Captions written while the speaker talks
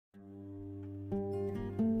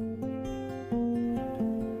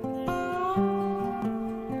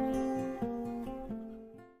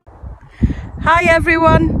Hi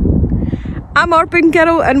everyone, I'm Urban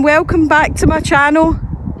Girl and welcome back to my channel.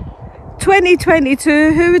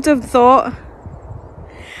 2022, who would have thought?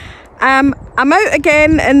 I'm out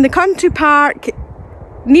again in the country park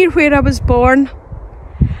near where I was born.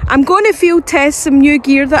 I'm going to field test some new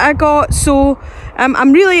gear that I got, so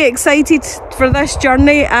I'm really excited for this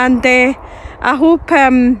journey, and I hope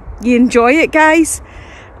you enjoy it, guys.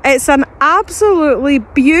 It's an absolutely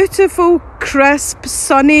beautiful, crisp,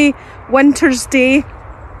 sunny winter's day.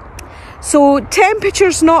 So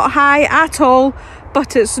temperature's not high at all,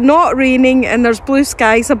 but it's not raining and there's blue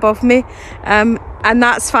skies above me, and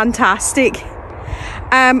that's fantastic.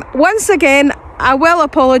 Once again, I will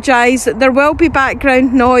apologise. There will be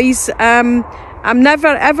background noise. I'm never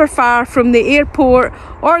ever far from the airport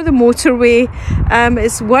or the motorway.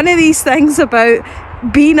 It's one of these things about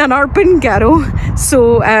being an urban girl,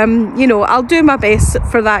 so you know, I'll do my best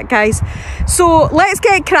for that, guys. So let's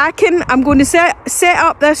get cracking. I'm going to set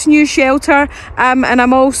up this new shelter, and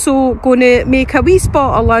I'm also going to make a wee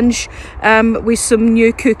spot of lunch with some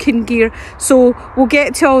new cooking gear, so we'll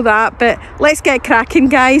get to all that, but let's get cracking,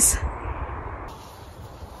 guys.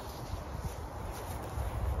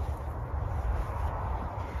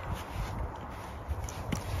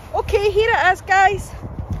 Okay, here it is, guys.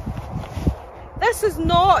 This is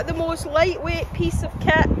not the most lightweight piece of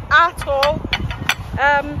kit at all.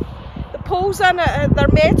 The poles in it, they're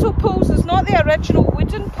metal poles. It's not the original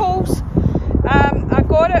wooden poles. I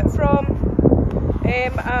got it from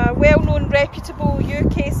a well-known, reputable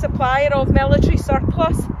UK supplier of military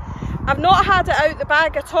surplus. I've not had it out the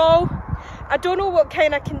bag at all. I don't know what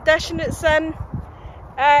kind of condition it's in.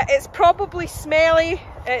 It's probably smelly.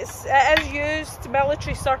 It is used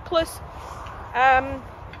military surplus.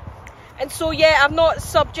 And so yeah, I've not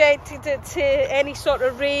subjected it to any sort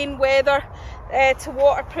of rain, weather, to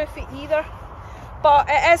waterproof it either. But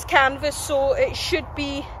it is canvas, so it should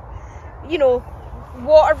be, you know,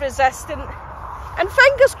 water resistant. And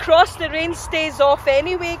fingers crossed the rain stays off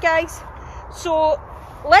anyway, guys. So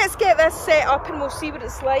let's get this set up and we'll see what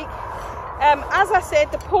it's like. As I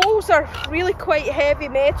said, the poles are really quite heavy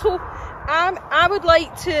metal. I would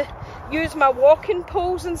like to use my walking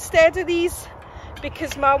poles instead of these,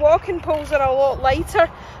 because my walking poles are a lot lighter,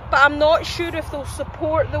 but I'm not sure if they'll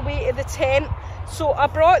support the weight of the tent, so I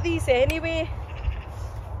brought these anyway.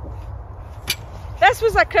 This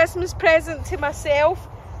was a Christmas present to myself.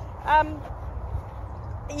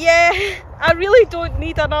 Yeah, I really don't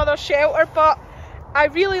need another shelter, but I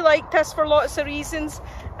really like this for lots of reasons,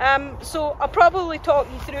 so I'll probably talk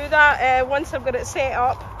you through that once I've got it set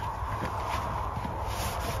up.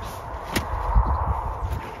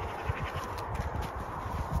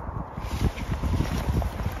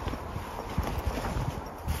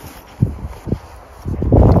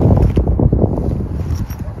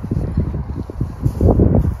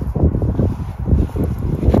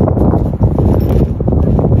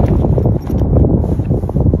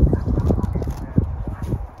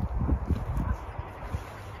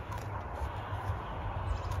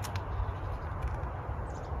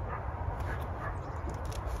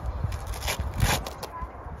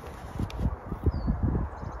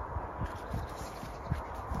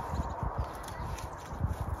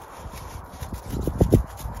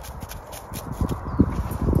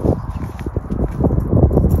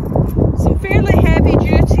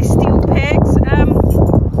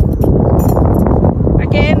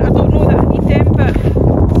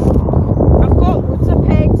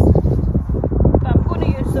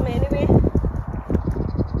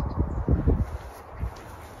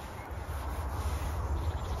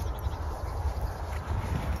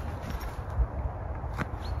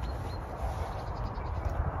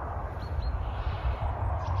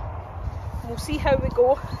 We'll see how we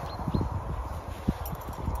go.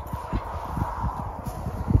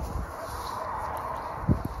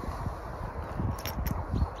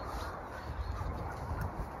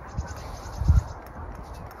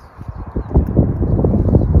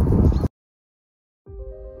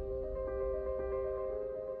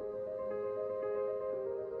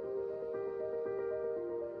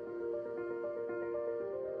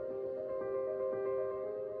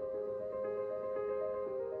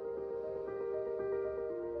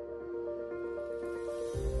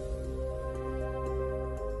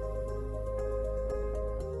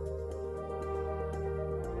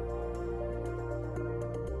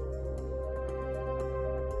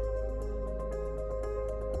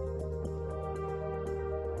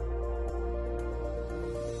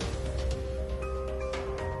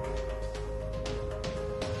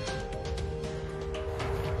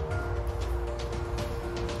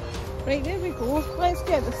 Right, there we go. Let's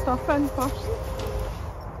get the stuff in first.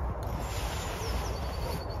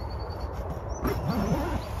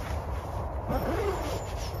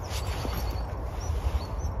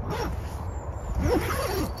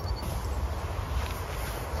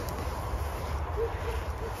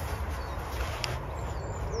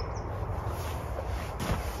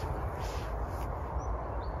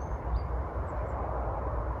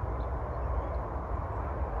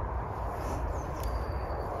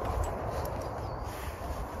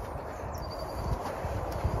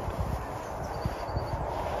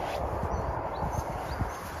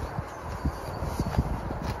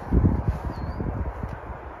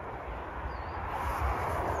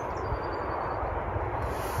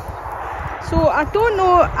 So I don't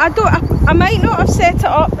know, I might not have set it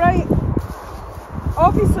up right.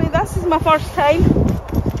 Obviously this is my first time.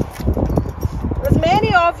 As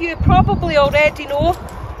many of you probably already know,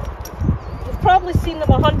 you've probably seen them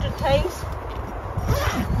 100 times.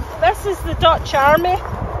 This is the Dutch Army,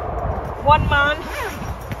 one man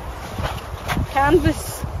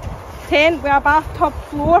canvas tent with a bathtub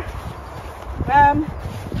floor.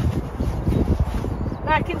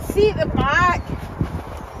 I can see at the back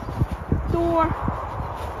door,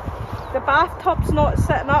 the bathtub's not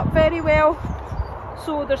sitting up very well,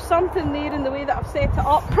 so there's something there in the way that I've set it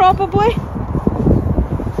up probably.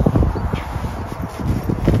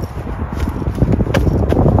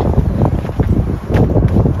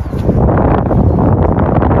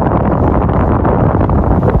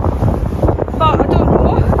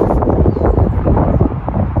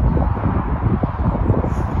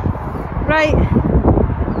 Right,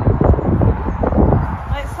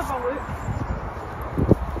 let's have a look.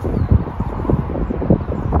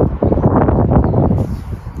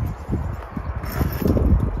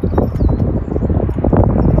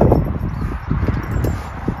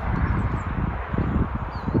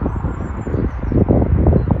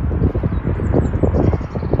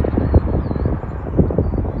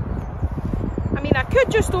 I mean, I could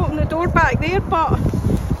just open the door back there, but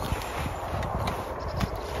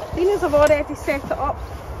seeing as I've already set it up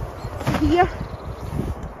here,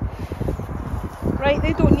 right,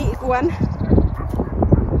 they don't need to go in.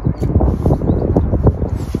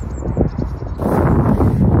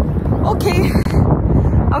 Okay,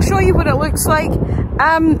 I'll show you what it looks like.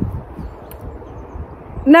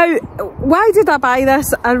 Now, why did I buy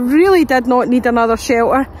this? I really did not need another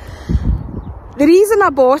shelter. The reason I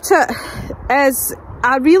bought it is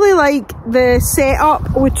I really like the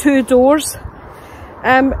setup with two doors.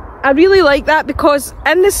 I really like that because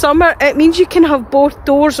in the summer it means you can have both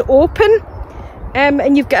doors open,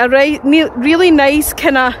 and you've got a really nice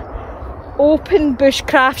kind of open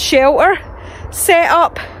bushcraft shelter set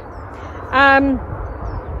up.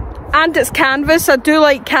 And it's canvas. I do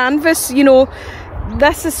like canvas, you know.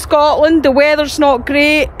 This is Scotland, the weather's not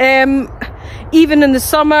great, even in the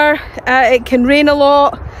summer it can rain a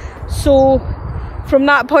lot, so from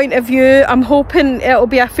that point of view I'm hoping it'll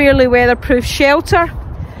be a fairly weatherproof shelter.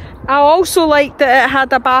 I also like that it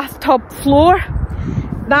had a bathtub floor.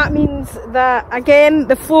 That means that, again,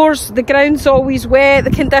 the ground's always wet,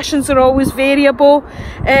 the conditions are always variable.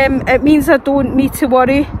 It means I don't need to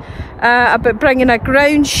worry about bringing a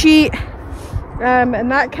ground sheet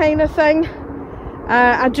and that kind of thing.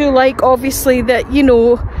 I do like, obviously, that, you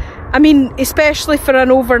know, I mean, especially for an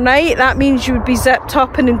overnight, that means you would be zipped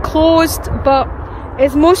up and enclosed, but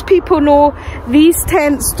as most people know, these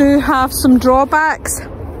tents do have some drawbacks.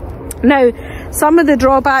 Now, some of the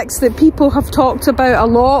drawbacks that people have talked about a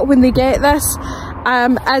lot when they get this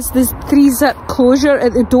is this 3-zip closure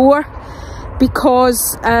at the door,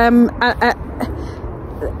 because and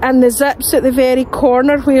the zips at the very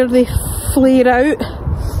corner where they flare out.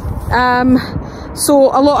 So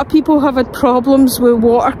a lot of people have had problems with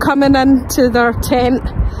water coming into their tent.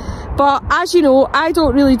 But as you know, I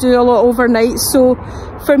don't really do a lot overnight, so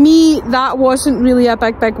for me that wasn't really a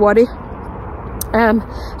big worry.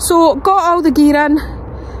 So got all the gear in,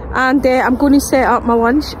 and I'm going to set up my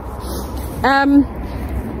lunch.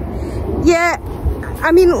 Yeah,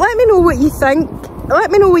 I mean, let me know what you think.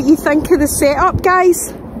 Let me know what you think of the setup,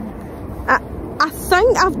 guys. I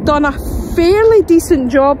think I've done a fairly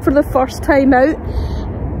decent job for the first time out.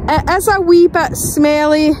 It is a wee bit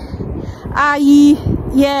smelly, i.e.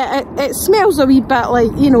 yeah, it smells a wee bit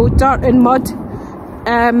like, you know, dirt and mud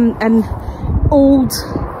and old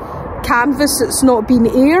canvas that's not been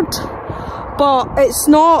aired, but it's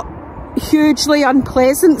not hugely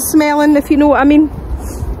unpleasant smelling, if you know what I mean.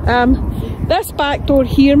 This back door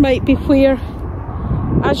here might be where,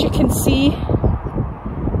 as you can see,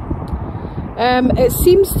 it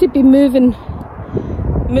seems to be moving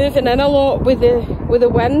in a lot with the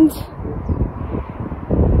wind.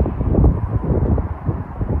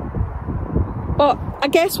 But I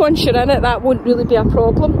guess once you're in it, that won't really be a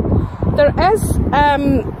problem. There is,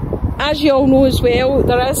 as you all know as well,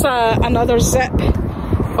 there is another zip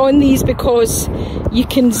on these, because you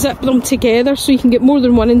can zip them together, so you can get more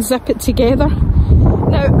than one and zip it together.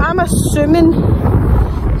 Now, I'm assuming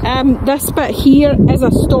this bit here is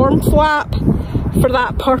a storm flap for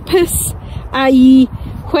that purpose, i.e.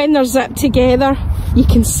 when they're zipped together you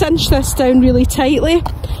can cinch this down really tightly,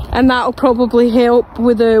 and that'll probably help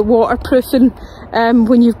with the waterproofing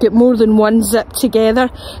when you've got more than one zip together.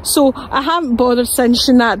 So I haven't bothered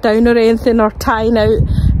cinching that down or anything, or tying out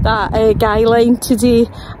that guy line today.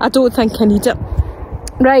 I don't think I need it.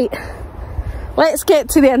 Right, let's get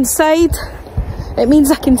to the inside. It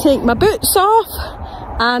means I can take my boots off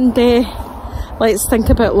and let's think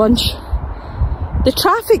about lunch. The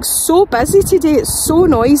traffic's so busy today, it's so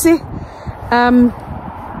noisy.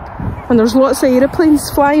 And there's lots of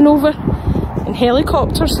aeroplanes flying over and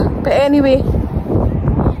helicopters. But anyway,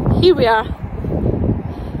 here we are.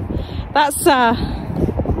 That's a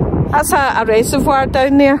reservoir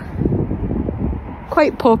down there.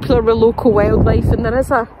 Quite popular with local wildlife, and there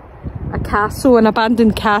is a castle, an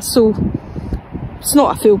abandoned castle. It's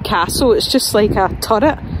not a full castle, it's just like a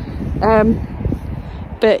turret.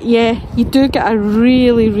 But yeah, you do get a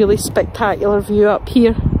really, really spectacular view up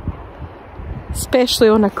here, especially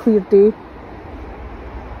on a clear day,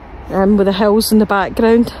 with the hills in the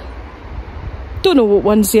background. Don't know what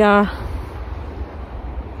ones they are.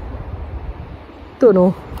 Don't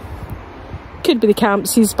know. Could be the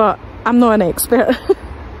Campsies, but I'm not an expert.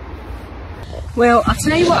 Well, I'll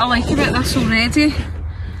tell you what I like about this already.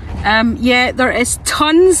 Yeah, there is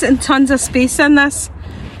tons and tons of space in this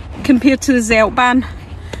compared to the Zeltbahn.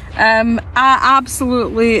 I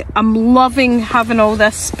absolutely am loving having all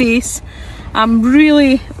this space. I'm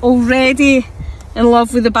really already in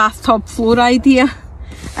love with the bathtub floor idea.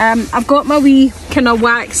 I've got my wee kind of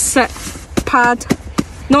wax sit pad,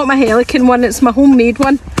 not my Helican one, it's my homemade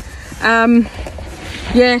one.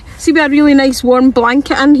 Yeah, see, we had a really nice warm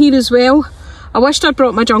blanket in here as well. I wished I'd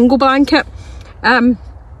brought my jungle blanket. I'm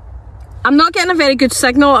not getting a very good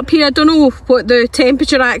signal up here. I don't know what the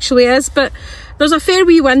temperature actually is, but there's a fair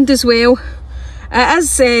wee wind as well. It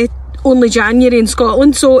is only January in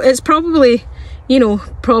Scotland, so it's probably, you know,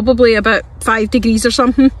 probably about 5 degrees or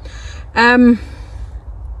something.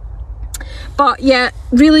 But yeah,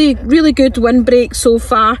 really, really good windbreak so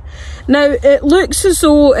far. Now, it looks as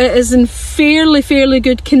though it is in fairly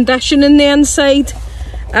good condition in the inside.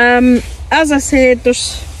 As I said,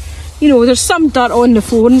 there's, you know, there's some dirt on the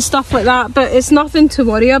floor and stuff like that, but it's nothing to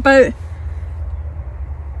worry about.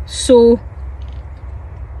 So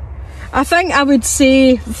I think I would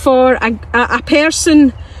say for a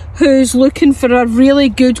person who's looking for a really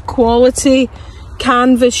good quality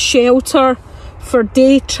canvas shelter for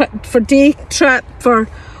for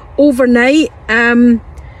overnight,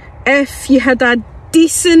 if you had a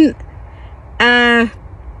decent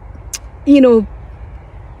you know,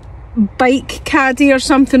 bike caddy or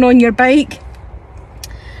something on your bike,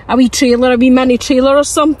 a wee trailer, a wee mini trailer or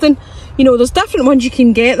something, you know, there's different ones you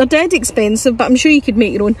can get. They're dead expensive, but I'm sure you could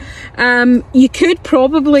make your own. You could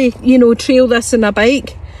probably, you know, trail this in a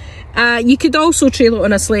bike. You could also trail it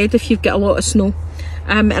on a sled if you've got a lot of snow.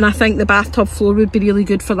 And I think the bathtub floor would be really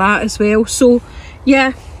good for that as well. So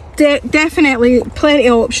yeah, definitely plenty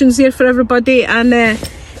of options there for everybody, and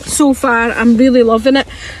so far I'm really loving it.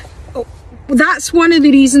 That's one of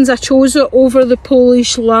the reasons I chose it over the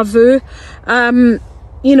Polish Lavu.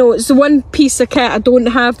 You know, it's the one piece of kit I don't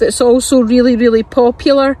have that's also really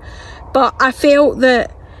popular, but I felt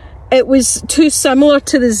that it was too similar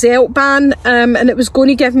to the Zeltbahn, and it was going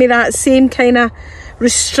to give me that same kind of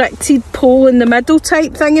restricted pole in the middle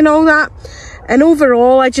type thing and all that. And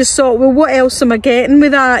overall I just thought, well, what else am I getting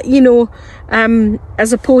with that, you know,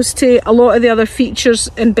 as opposed to a lot of the other features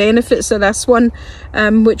and benefits of this one,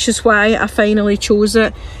 which is why I finally chose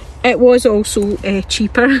it. It was also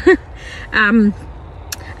cheaper. And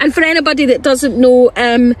for anybody that doesn't know,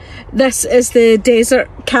 this is the desert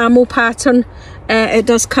camel pattern. It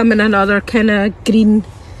does come in another kind of green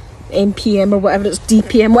MPM or whatever it's,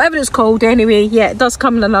 DPM, whatever it's called anyway. Yeah, it does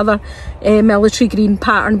come in another military green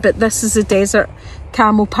pattern, but this is a desert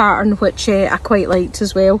camel pattern, which I quite liked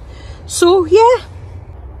as well. So yeah,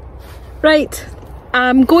 right,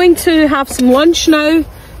 I'm going to have some lunch now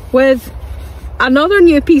with another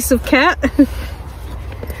new piece of kit.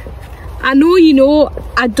 I know, you know,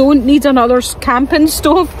 I don't need another camping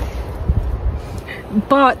stove,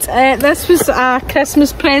 but this was a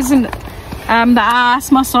Christmas present that I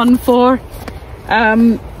asked my son for,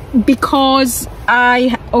 because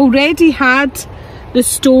I already had the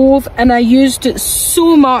stove and I used it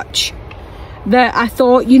so much that I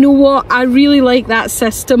thought, you know what, I really like that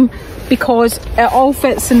system because it all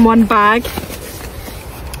fits in one bag,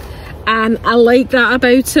 and I like that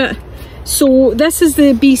about it. So this is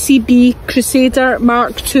the BCB Crusader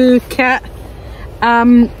MKII kit.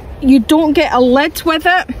 You don't get a lid with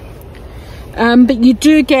it, but you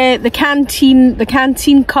do get the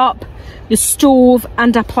canteen cup, the stove,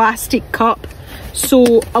 and a plastic cup.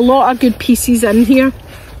 So a lot of good pieces in here.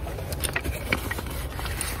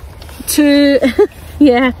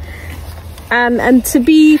 Yeah, and to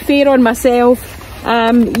be fair on myself,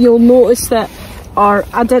 you'll notice that, or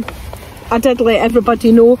I did let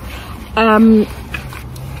everybody know,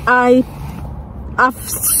 I I've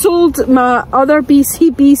sold my other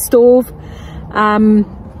BCB stove and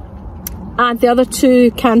the other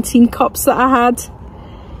 2 canteen cups that I had.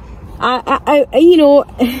 I you know,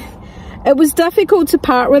 it was difficult to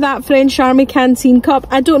part with that French Army canteen cup.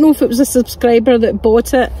 I don't know if it was a subscriber that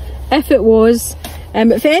bought it. If it was,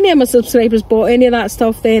 if any of my subscribers bought any of that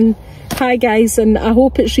stuff, then hi guys, and I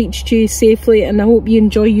hope it's reached you safely, and I hope you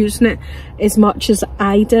enjoy using it as much as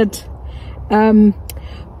I did.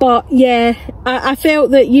 But yeah, I felt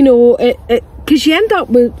that, you know, because you end up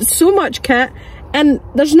with so much kit and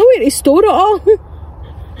there's nowhere to store it all.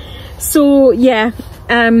 So yeah,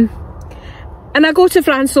 and I go to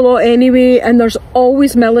France a lot anyway, and there's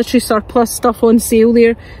always military surplus stuff on sale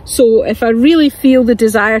there. So if I really feel the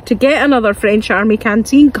desire to get another French Army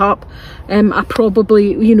canteen cup, I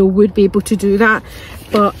probably, you know, would be able to do that.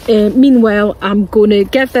 But meanwhile, I'm going to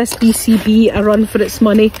give this BCB a run for its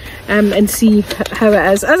money and see how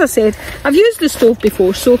it is. As I said, I've used the stove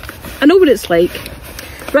before, so I know what it's like.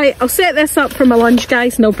 Right, I'll set this up for my lunch,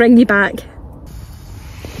 guys, and I'll bring you back.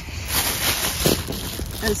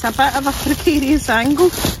 It's a bit of a precarious angle.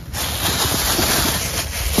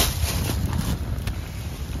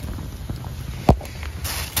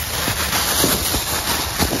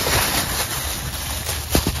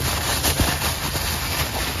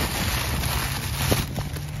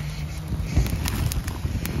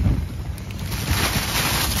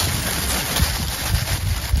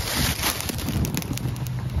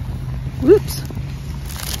 Whoops.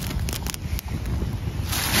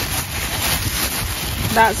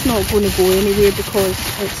 That's not going to go anywhere because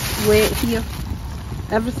it's wet here.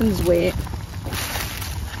 Everything's wet.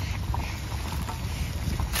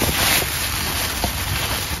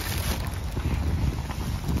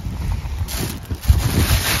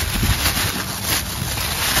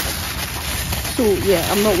 So yeah,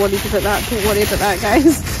 I'm not worried about that. Don't worry about that,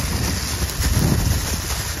 guys.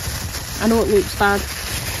 I know it looks bad.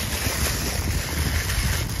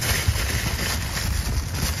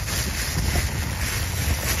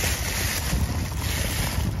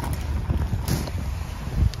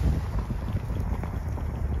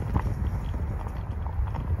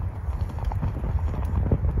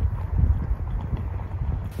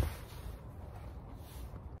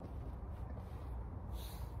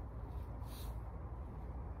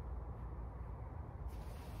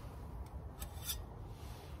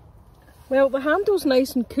 Well, the handle's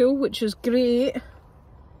nice and cool, which is great.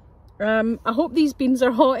 I hope these beans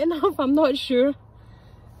are hot enough, I'm not sure.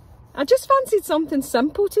 I just fancied something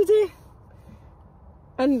simple today.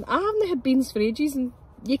 And I haven't had beans for ages, and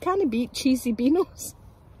you can't beat cheesy beanos.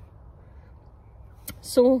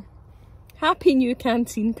 So, happy new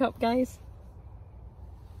canteen cup, guys.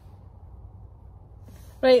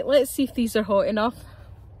 Right, let's see if these are hot enough.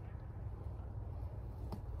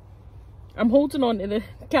 I'm holding on to the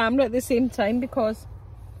camera at the same time because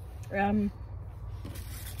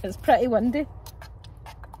it's pretty windy.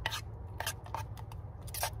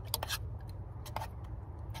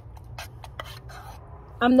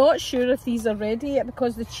 I'm not sure if these are ready yet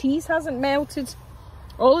because the cheese hasn't melted.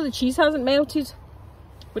 All of the cheese hasn't melted,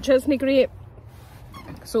 which isn't great.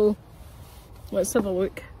 So let's have a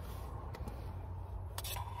look.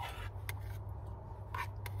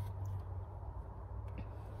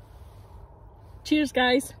 Cheers,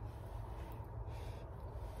 guys.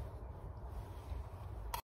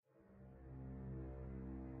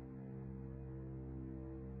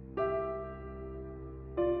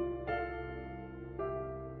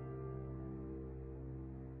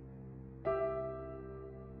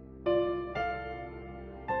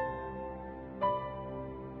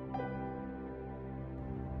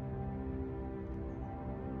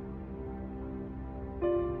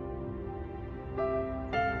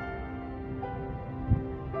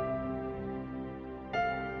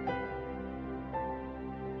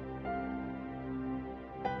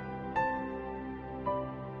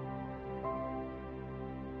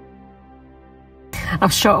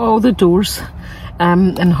 I've shut all the doors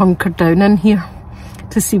and hunkered down in here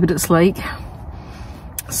to see what it's like.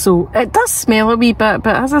 So it does smell a wee bit,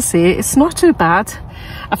 but as I say, it's not too bad.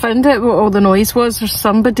 I found out what all the noise was. There's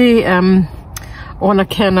somebody on a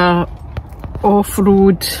kind of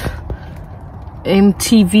off-road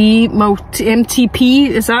MTP,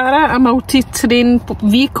 is that it? A multi-terrain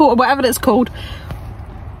vehicle, or whatever it's called.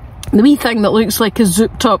 The wee thing that looks like a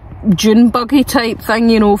zooped up dune buggy type thing,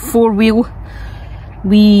 you know, four-wheel.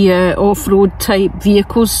 Wee off-road type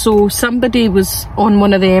vehicles. So somebody was on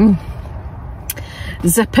one of them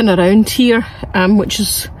zipping around here, which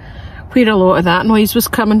is where a lot of that noise was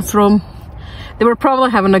coming from. They were probably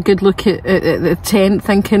having a good look at the tent,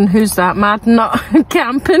 thinking, who's that mad nut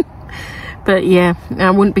camping? But yeah,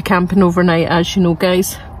 I won't be camping overnight, as you know,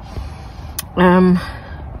 guys.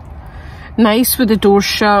 Nice with the door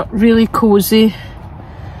shut, really cosy,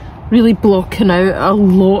 really blocking out a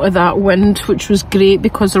lot of that wind, which was great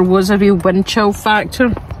because there was a real wind chill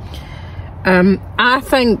factor. I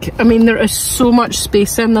think, I mean, there is so much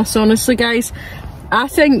space in this, honestly, guys. I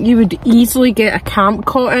think you would easily get a camp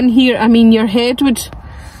cot in here. I mean, your head would,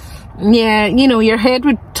 yeah, you know, your head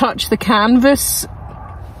would touch the canvas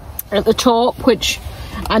at the top, which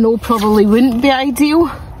I know probably wouldn't be ideal,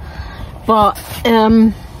 but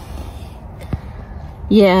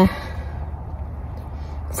yeah,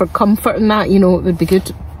 for comfort and that, you know, it would be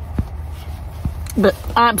good. But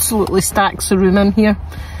absolutely stacks the room in here.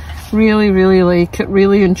 Really, really like it,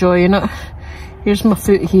 really enjoying it. Here's my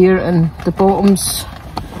foot here, and the bottom's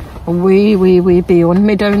way, way, way beyond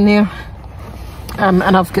me down there. And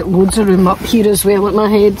I've got loads of room up here as well at my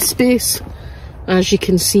head space, as you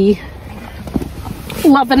can see.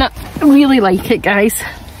 Loving it, really like it, guys.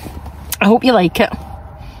 I hope you like it.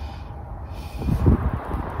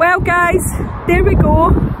 Well, guys, there we go.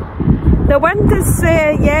 The wind is,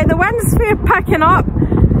 yeah, the wind's fair picking up.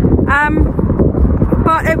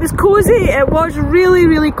 But it was cosy. It was really,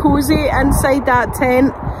 really cosy inside that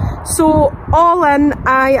tent. So all in,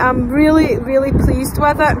 I am really, really pleased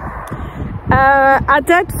with it. I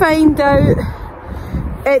did find out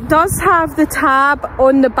it does have the tab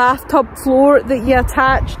on the bathtub floor that you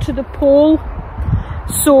attach to the pole.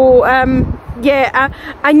 So yeah,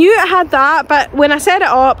 I knew it had that, but when I set it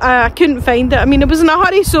up, I couldn't find it. I mean, it was in a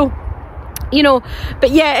hurry, so, you know, but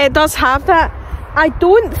yeah, it does have that. I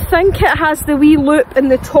don't think it has the wee loop in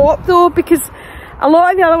the top though, because a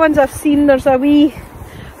lot of the other ones I've seen, there's a wee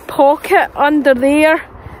pocket under there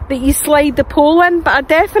that you slide the pole in, but I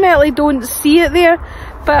definitely don't see it there.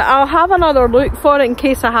 But I'll have another look for it in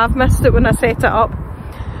case I have missed it when I set it up.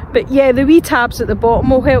 But yeah, the wee tabs at the bottom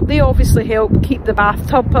will help. They obviously help keep the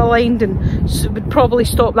bathtub aligned, and would probably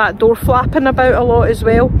stop that door flapping about a lot as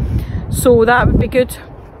well. So that would be good.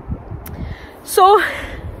 So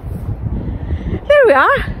there we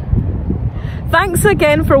are. Thanks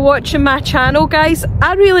again for watching my channel, guys.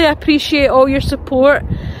 I really appreciate all your support.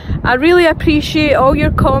 I really appreciate all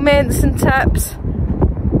your comments and tips.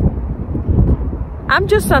 I'm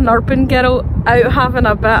just an urban girl out having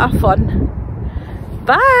a bit of fun.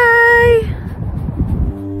 Bye!